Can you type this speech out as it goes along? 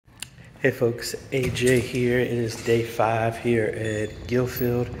Hey folks, AJ here. It is day 5 here at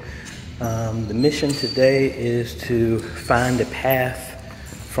Guildfield. The mission today is to find a path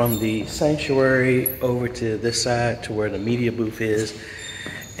from the sanctuary over to this side to where the media booth is,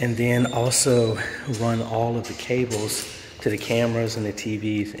 and then also run all of the cables to the cameras and the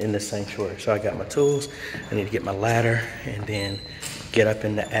TVs in the sanctuary. So I got my tools, I need to get my ladder, and then get up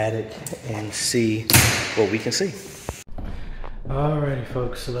in the attic and see what we can see. Alrighty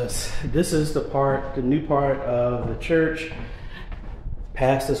folks, so this is the new part of the church.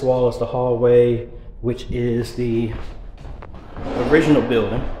 Past this wall is the hallway, which is the original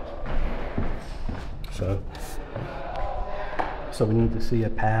building. So we need to see a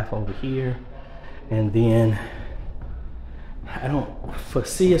path over here, and then I don't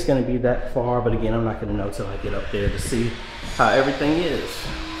foresee it's going to be that far, but again, I'm not going to know till I get up there to see how everything is.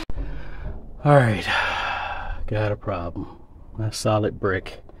 Alright, got a problem. A solid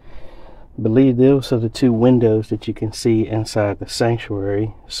brick. I believe those are the 2 windows that you can see inside the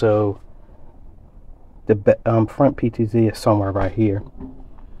sanctuary. So the front PTZ is somewhere right here.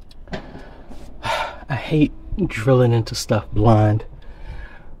 I hate drilling into stuff blind.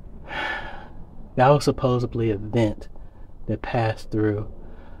 That was supposedly a vent that passed through.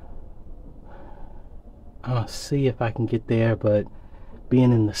 I'm gonna see if I can get there, but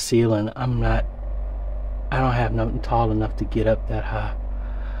being in the ceiling, I don't have nothing tall enough to get up that high.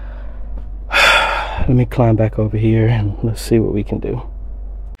 Let me climb back over here and let's see what we can do.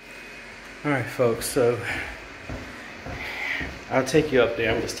 Alright folks, so I'll take you up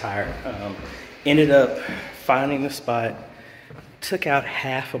there. I'm just tired. Ended up finding the spot, took out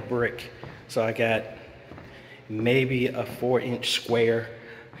half a brick, so I got maybe a 4-inch square,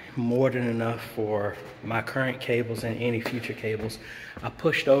 more than enough for my current cables and any future cables. I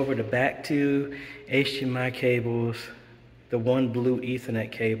pushed over the back 2 HDMI cables, the 1 blue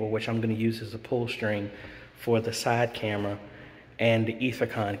Ethernet cable, which I'm going to use as a pull string for the side camera, and the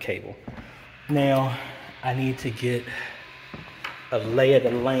Ethercon cable. Now I need to get a lay of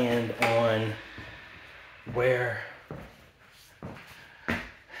the land on where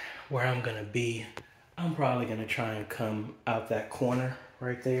I'm going to be. I'm probably going to try and come out that corner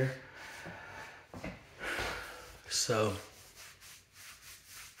right there. So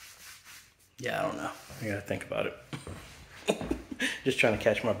yeah, I don't know. I gotta think about it. Just trying to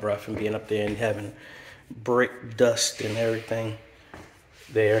catch my breath and being up there and having brick dust and everything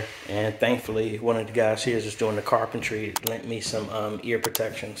there. And thankfully, one of the guys here is just doing the carpentry, lent me some ear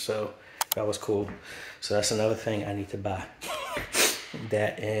protection, so that was cool. So that's another thing I need to buy.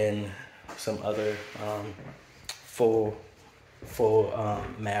 That and some other full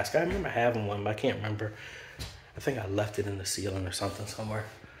mask. I remember having one, but I can't remember. I think I left it in the ceiling or something somewhere.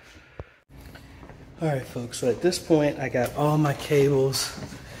 Alright folks, so at this point I got all my cables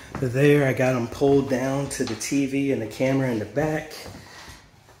there. I got them pulled down to the TV and the camera in the back.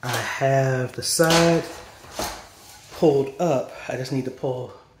 I have the side pulled up. I just need to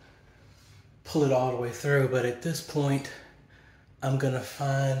pull it all the way through, but at this point I'm gonna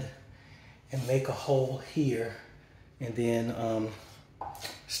find and make a hole here, and then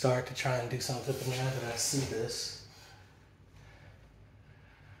start to try and do something. But now that I see this,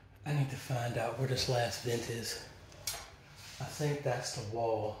 I need to find out where this last vent is. I think that's the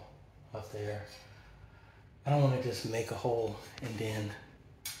wall up there. I don't want to just make a hole and then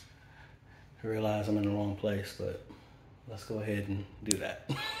realize I'm in the wrong place, but let's go ahead and do that.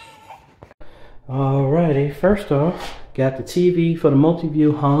 Alrighty, first off, got the TV for the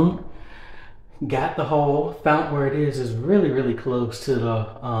multi-view hung. Got the hole, found where it is really close to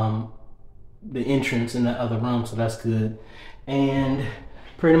the entrance in the other room, so that's good. And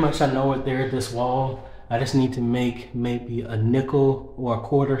pretty much I know what there at this wall. I just need to make maybe a nickel or a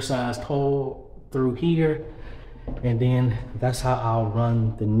quarter sized hole through here, and then that's how I'll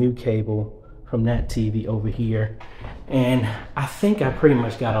run the new cable from that TV over here. And I think I pretty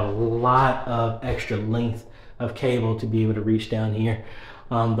much got a lot of extra length of cable to be able to reach down here.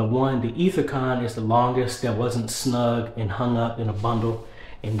 The Ethercon is the longest that wasn't snug and hung up in a bundle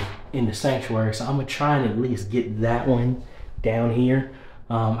in the sanctuary. So I'm gonna try and at least get that one down here.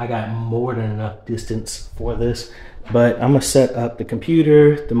 I got more than enough distance for this, but I'm gonna set up the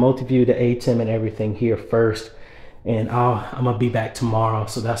computer, the multi-view, the ATEM and everything here first. And I'm gonna be back tomorrow.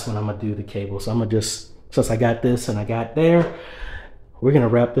 So that's when I'm gonna do the cable. So I'm gonna just, since I got this and I got there, we're gonna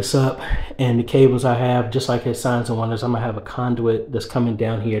wrap this up, and the cables I have, just like at Signs and Wonders, I'm gonna have a conduit that's coming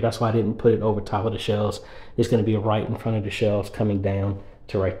down here. That's why I didn't put it over top of the shelves. It's gonna be right in front of the shelves coming down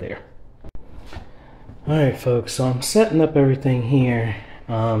to right there. All right, folks, so I'm setting up everything here.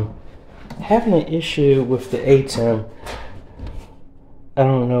 Having an issue with the ATEM. I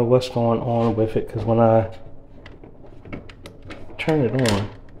don't know what's going on with it, because when I turn it on,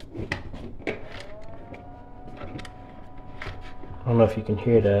 I don't know if you can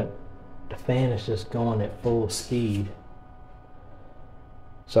hear that. The fan is just going at full speed.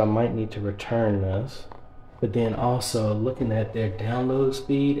 So I might need to return this. But then also looking at their download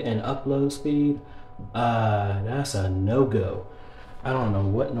speed and upload speed, that's a no-go. I don't know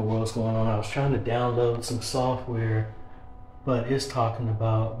what in the world's going on. I was trying to download some software, but it's talking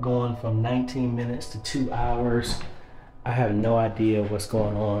about going from 19 minutes to 2 hours. I have no idea what's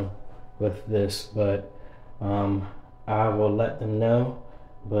going on with this, but I will let them know.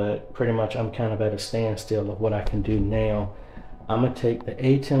 But pretty much I'm kind of at a standstill of what I can do now. I'm gonna take the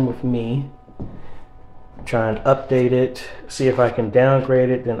A10 with me, try and update it, see if I can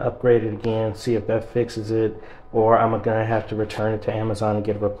downgrade it, then upgrade it again, see if that fixes it, or I'm gonna have to return it to Amazon and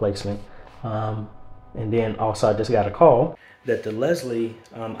get a replacement. And then also I just got a call that the Leslie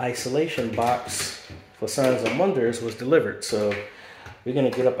isolation box for Signs and Wonders was delivered. So we're gonna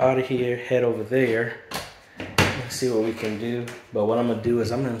get up out of here, head over there, and see what we can do. But what I'm gonna do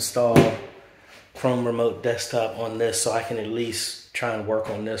is I'm gonna install Chrome Remote Desktop on this so I can at least try and work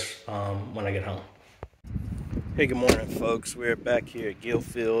on this when I get home. Hey, good morning, folks. We're back here at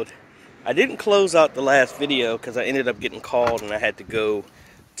Guildfield. I didn't close out the last video because I ended up getting called and I had to go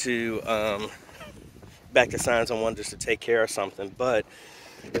to back to Signs and Wonders to take care of something. But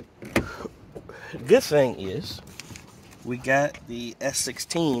good thing is we got the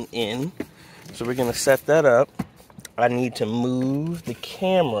S16 in, so we're gonna set that up. I need to move the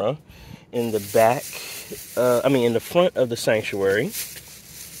camera in the back, in the front of the sanctuary,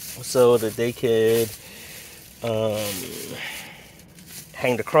 so that they could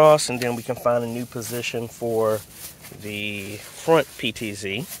hang the cross, and then we can find a new position for the front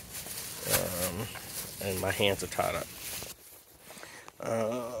PTZ. And my hands are tied up.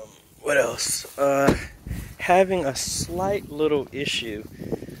 What else? Having a slight little issue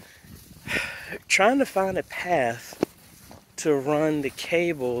trying to find a path to run the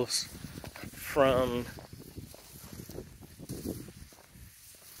cables from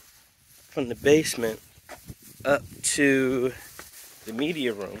the basement up to the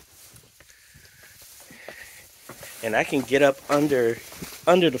media room. And I can get up under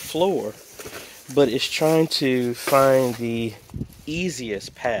the floor, but it's trying to find the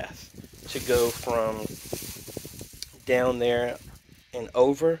easiest path to go from down there and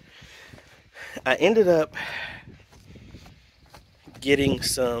over. I ended up getting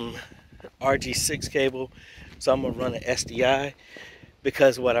some RG6 cable, so I'm gonna run an SDI,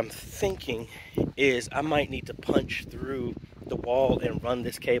 because what I'm thinking is I might need to punch through the wall and run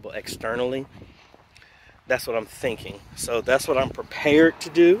this cable externally. That's what I'm thinking. So that's what I'm prepared to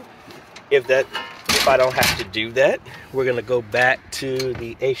do. If I don't have to do that, we're gonna go back to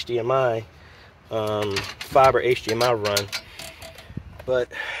the HDMI, fiber HDMI run. But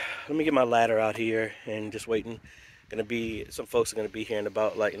let me get my ladder out here and just waiting. Some folks are gonna be here in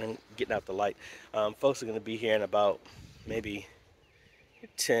about, like, and I'm getting out the light. Folks are gonna be here in about maybe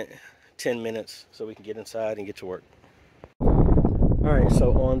 10 minutes, so we can get inside and get to work. All right,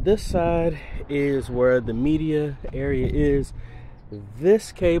 so on this side is where the media area is.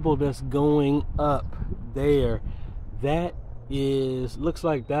 This cable that's going up there, that looks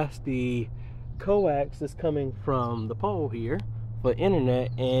like that's the coax that's coming from the pole here for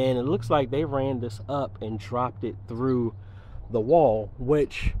internet, and it looks like they ran this up and dropped it through the wall,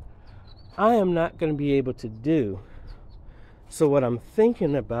 which I am not going to be able to do. So what I'm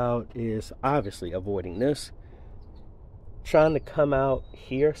thinking about is obviously avoiding this, trying to come out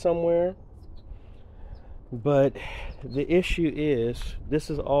here somewhere. But the issue is, this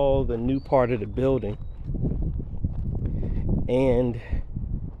is all the new part of the building, and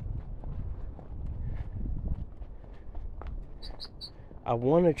I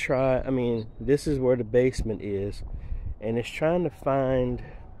want to try, this is where the basement is, and it's trying to find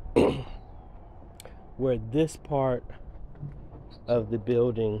where this part of the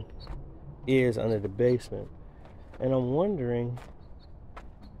building is under the basement. And I'm wondering,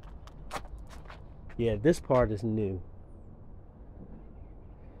 yeah, this part is new.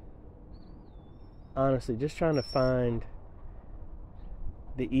 Honestly, just trying to find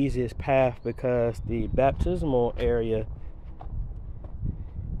the easiest path, because the baptismal area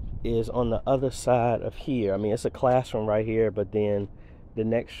is on the other side of here. It's a classroom right here, but then the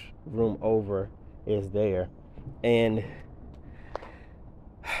next room over is there. And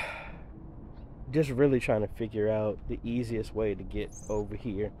just really trying to figure out the easiest way to get over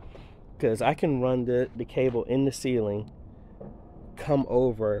here, because I can run the cable in the ceiling, come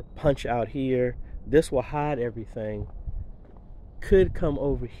over, punch out here. This will hide everything, could come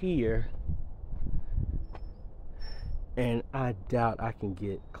over here, and I doubt I can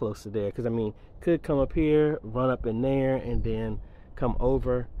get close to there, because I mean, could come up here, run up in there, and then come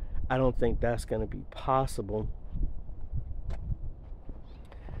over. I don't think that's going to be possible.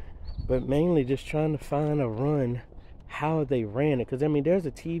 But mainly just trying to find a run, how they ran it, because I mean, there's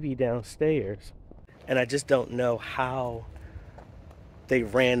a TV downstairs, and I just don't know how they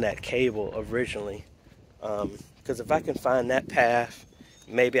ran that cable originally. Because if I can find that path,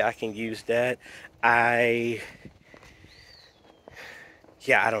 maybe I can use that. I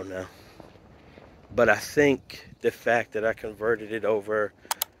don't know. But I think the fact that I converted it over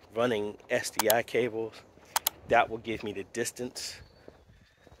running SDI cables, that will give me the distance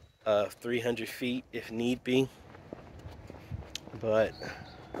of 300 feet if need be. But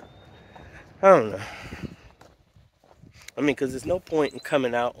I don't know. I mean, because there's no point in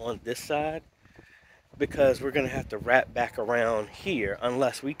coming out on this side, because we're going to have to wrap back around here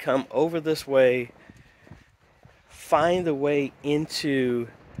unless we come over this way, find the way into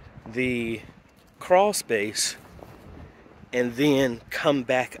the crawl space, and then come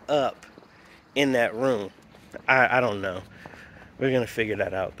back up in that room. I don't know. We're going to figure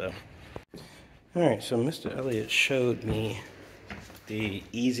that out, though. Alright, so Mr. Elliott showed me the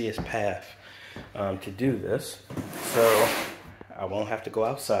easiest path to do this. So I won't have to go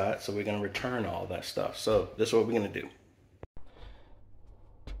outside, so we're going to return all that stuff. So this is what we're going to do.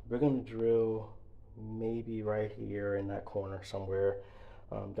 We're going to drill maybe right here in that corner somewhere.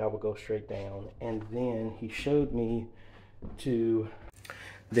 That will go straight down. And then he showed me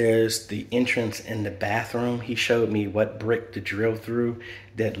there's the entrance in the bathroom. He showed me what brick to drill through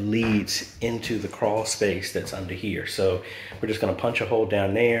that leads into the crawl space that's under here. So we're just going to punch a hole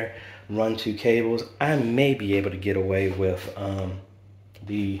down there, run 2 cables. I may be able to get away with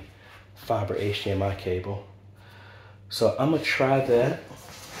the fiber HDMI cable. So I'm going to try that,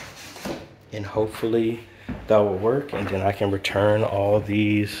 and hopefully that will work, and then I can return all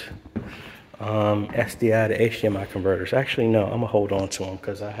these SDI to HDMI converters. Actually, no, I'm going to hold on to them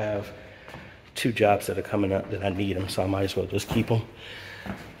because I have 2 jobs that are coming up that I need them, so I might as well just keep them.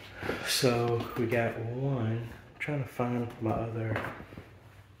 So we got one. I'm trying to find my other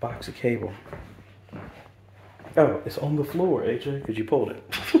box of cable. Oh, it's on the floor, AJ, because you pulled it.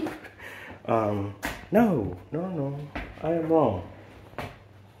 No, I am wrong.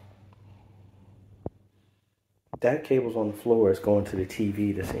 That cable's on the floor. It's going to the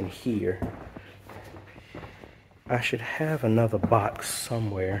TV that's in here. I should have another box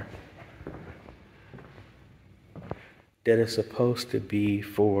somewhere that is supposed to be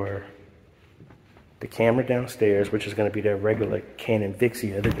for the camera downstairs, which is going to be their regular Canon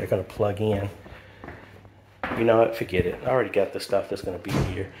Vixia that they're going to plug in. You know what? Forget it. I already got the stuff that's going to be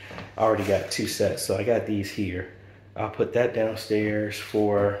here. I already got 2 sets, so I got these here. I'll put that downstairs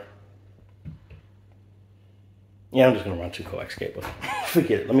for... Yeah, I'm just going to run 2 coax cables.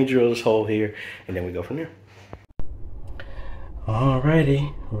 Forget it. Let me drill this hole here, and then we go from there.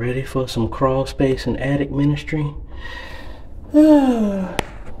 Alrighty, ready for some crawl space and attic ministry.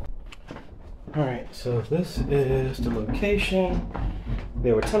 Alright, so this is the location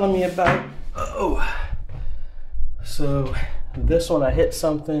they were telling me about. So this one I hit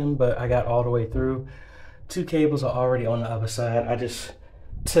something, but I got all the way through. 2 cables are already on the other side. I just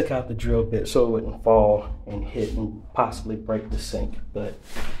took out the drill bit so it wouldn't fall and hit and possibly break the sink. But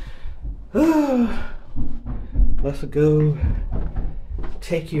let's go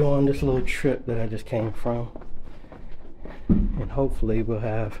take you on this little trip that I just came from, and hopefully we'll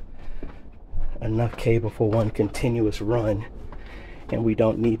have enough cable for one continuous run, and we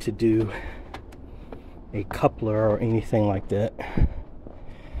don't need to do a coupler or anything like that.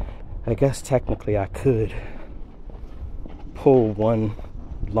 I guess technically I could pull one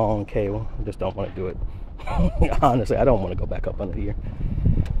long cable. I just don't want to do it. Honestly, I don't want to go back up under here.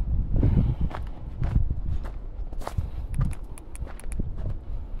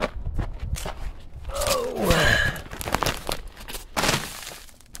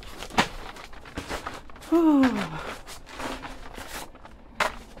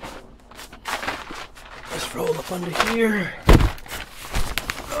 Let's roll up under here.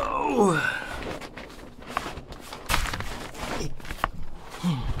 Oh.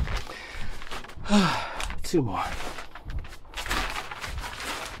 2 more.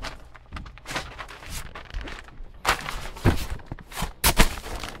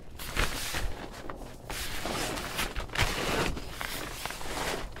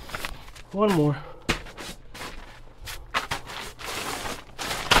 One more.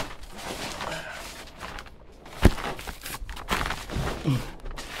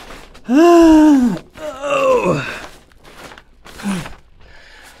 Oh.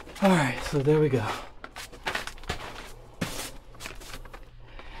 All right, so there we go.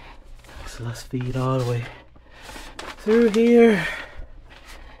 So let's feed all the way through here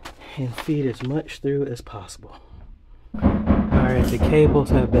and feed as much through as possible. All right, the cables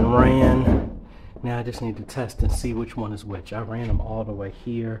have been ran. Now I just need to test and see which one is which. I ran them all the way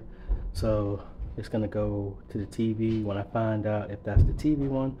here, so it's gonna go to the TV. When I find out if that's the TV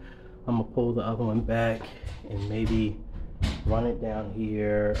one, I'm gonna pull the other one back and maybe run it down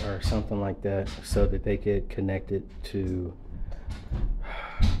here or something like that so that they get connected to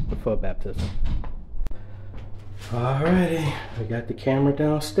the foot baptism. Alrighty, we got the camera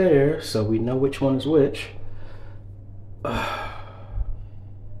downstairs so we know which one is which.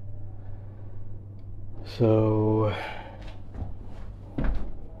 So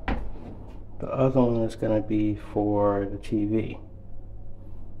the other one is going to be for the TV,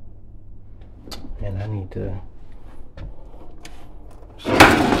 and I need to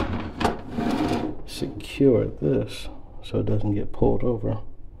secure this so it doesn't get pulled over.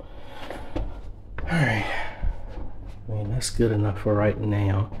 Alright, I mean that's good enough for right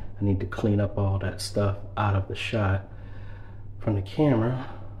now. I need to clean up all that stuff out of the shot from the camera.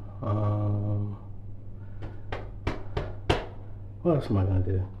 What else am I gonna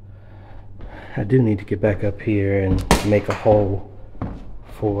do? I do need to get back up here and make a hole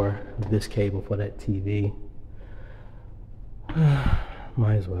for this cable for that TV.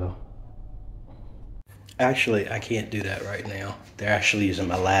 Might as well. Actually, I can't do that right now. They're actually using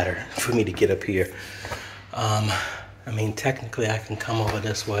my ladder for me to get up here. I mean, technically I can come over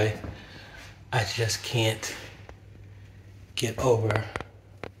this way. I just can't get over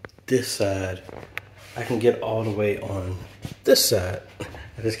this side. I can get all the way on this side.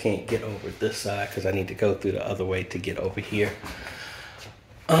 I just can't get over this side because I need to go through the other way to get over here.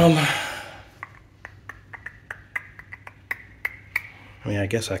 I mean, I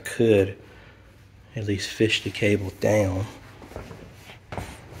guess I could at least fish the cable down.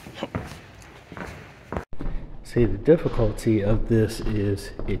 See, the difficulty of this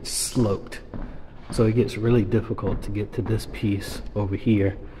is it's sloped. So it gets really difficult to get to this piece over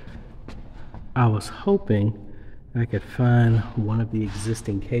here. I was hoping I could find one of the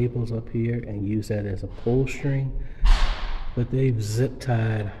existing cables up here and use that as a pull string, but they've zip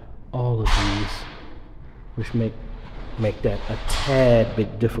tied all of these, which make that a tad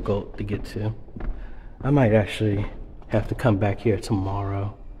bit difficult to get to. I might actually have to come back here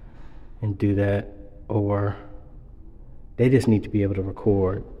tomorrow and do that, or they just need to be able to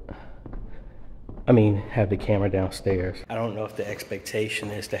record. I mean, have the camera downstairs. I don't know if the expectation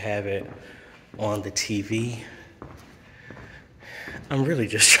is to have it on the TV. I'm really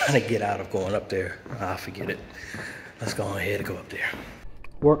just trying to get out of going up there. Ah, forget it. Let's go ahead and go up there.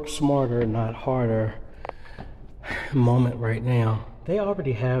 Work smarter, not harder moment right now. They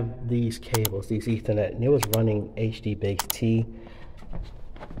already have these cables, these Ethernet, and it was running HD-Base-T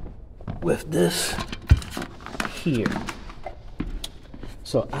with this here.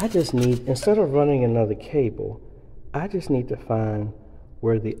 So I just need, instead of running another cable, I just need to find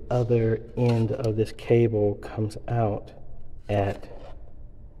where the other end of this cable comes out at,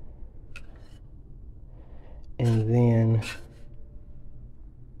 and then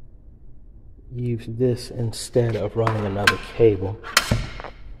use this instead of running another cable,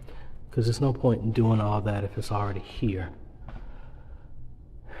 because there's no point in doing all that if it's already here.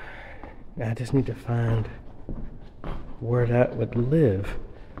 I just need to find where that would live.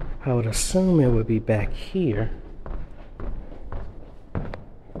 I would assume it would be back here,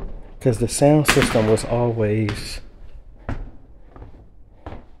 because the sound system was always,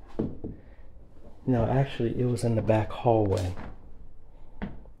 no, actually it was in the back hallway.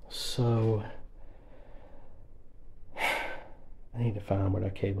 So I need to find where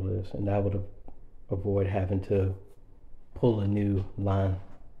that cable is, and that would avoid having to pull a new line,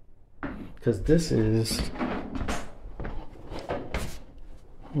 because this is,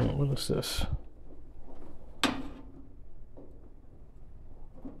 what is this?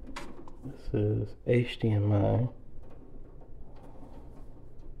 This is HDMI.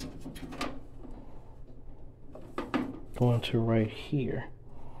 Going to right here.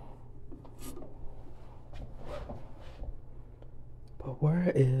 But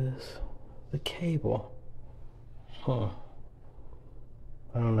where is the cable? I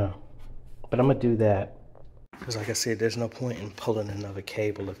don't know. But I'm gonna do that, because like I said, there's no point in pulling another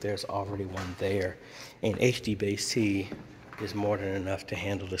cable if there's already one there. And HD-Base-T is more than enough to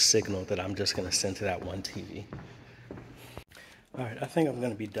handle the signal that I'm just gonna send to that one TV. All right, I think I'm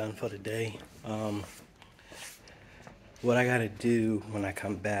gonna be done for the day. What I gotta do when I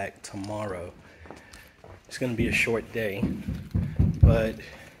come back tomorrow, it's gonna be a short day, but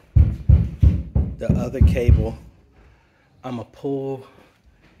the other cable, I'm gonna pull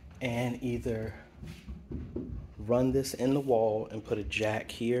and either run this in the wall and put a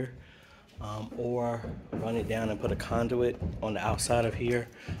jack here, or run it down and put a conduit on the outside of here.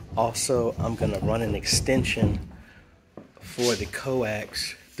 Also, I'm gonna run an extension for the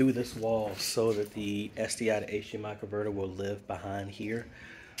coax through this wall so that the SDI to HDMI converter will live behind here.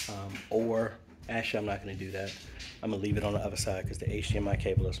 Or actually, I'm not gonna do that. I'm gonna leave it on the other side because the HDMI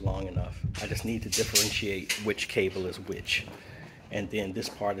cable is long enough. I just need to differentiate which cable is which. And then this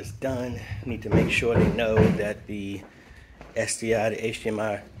part is done. Need to make sure they know that the SDI to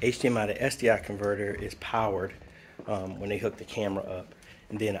HDMI to SDI converter is powered when they hook the camera up.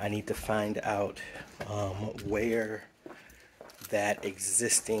 And then I need to find out where that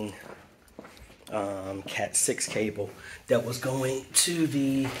existing Cat 6 cable that was going to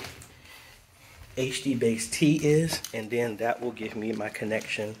the HD base T is, and then that will give me my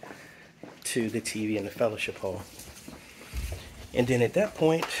connection to the TV in the fellowship hall. And then at that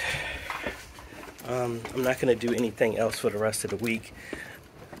point, I'm not going to do anything else for the rest of the week,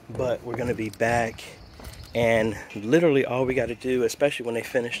 but we're going to be back, and literally all we got to do, especially when they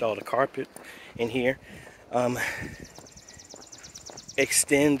finished all the carpet in here,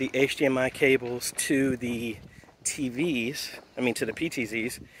 extend the HDMI cables to the TVs, to the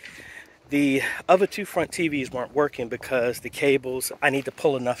PTZs. The other two front TVs weren't working because the cables, I need to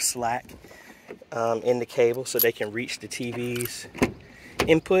pull enough slack in the cable so they can reach the TV's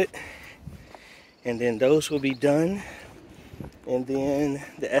input. And then those will be done. And then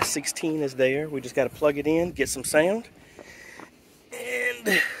the S16 is there. We just got to plug it in, get some sound,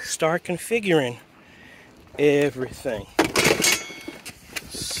 and start configuring everything.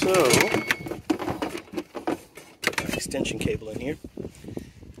 So, put my extension cable in here.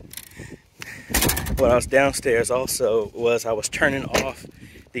 When I was downstairs also was I was turning off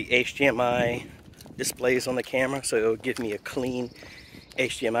the HDMI displays on the camera so it would give me a clean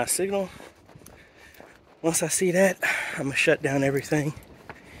HDMI signal. Once I see that, I'm gonna shut down everything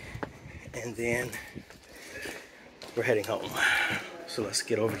and then we're heading home. So let's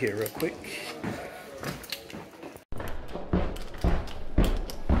get over here real quick.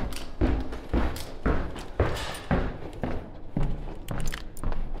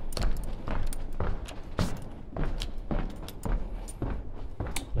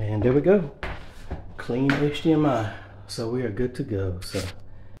 And there we go, clean HDMI. So we are good to go. So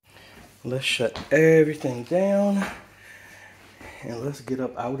let's shut everything down and let's get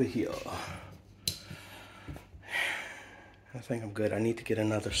up out of here. I think I'm good. I need to get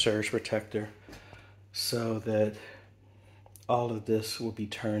another surge protector so that all of this will be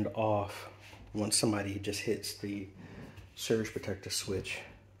turned off once somebody just hits the surge protector switch.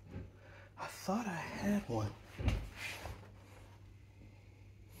 I thought I had one.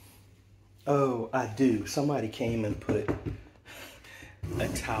 Oh, I do. Somebody came and put a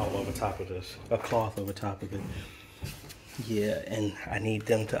towel over top of this, a cloth over top of it. Yeah, and I need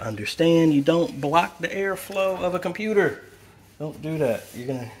them to understand you don't block the airflow of a computer. Don't do that. You're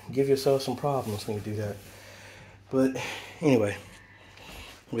gonna give yourself some problems when you do that. But anyway,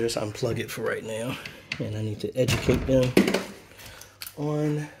 we'll just unplug it for right now. And I need to educate them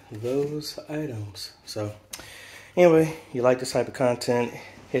on those items. So anyway, you like this type of content,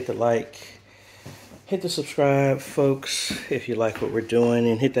 hit the like, hit the subscribe, folks, if you like what we're doing,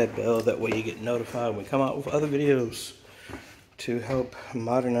 and hit that bell. That way you get notified when we come out with other videos to help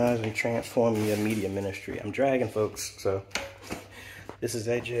modernize and transform your media ministry. I'm dragging, folks. So this is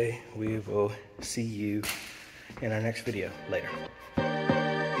AJ. We will see you in our next video. Later.